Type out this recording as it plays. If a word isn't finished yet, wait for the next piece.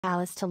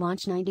Palace to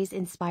launch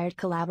 90s-inspired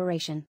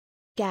collaboration.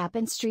 Gap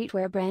and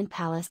streetwear brand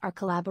Palace are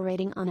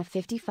collaborating on a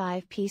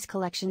 55-piece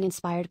collection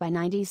inspired by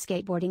 90s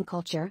skateboarding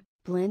culture,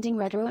 blending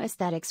retro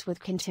aesthetics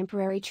with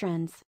contemporary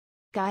trends.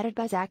 Guided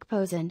by Zach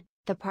Posen,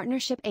 the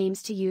partnership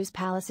aims to use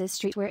Palace's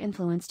streetwear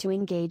influence to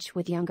engage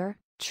with younger,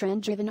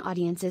 trend-driven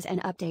audiences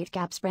and update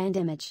Gap's brand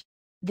image.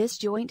 This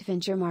joint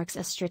venture marks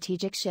a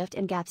strategic shift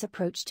in Gap's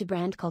approach to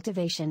brand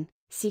cultivation,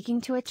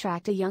 seeking to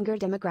attract a younger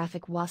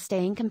demographic while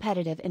staying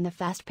competitive in the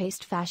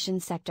fast-paced fashion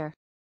sector.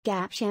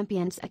 Gap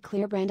champions a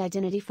clear brand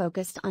identity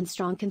focused on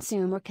strong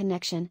consumer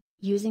connection,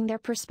 using their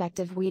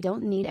perspective "we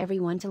don't need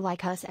everyone to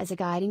like us" as a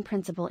guiding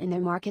principle in their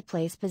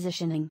marketplace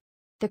positioning.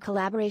 The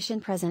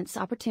collaboration presents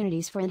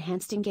opportunities for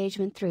enhanced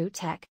engagement through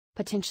tech,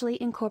 potentially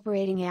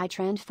incorporating AI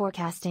trend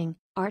forecasting,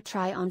 art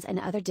try-ons and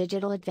other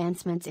digital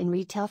advancements in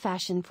retail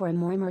fashion for a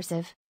more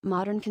immersive,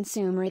 modern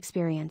consumer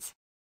experience.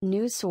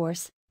 News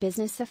source,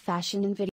 Business of Fashion and Video.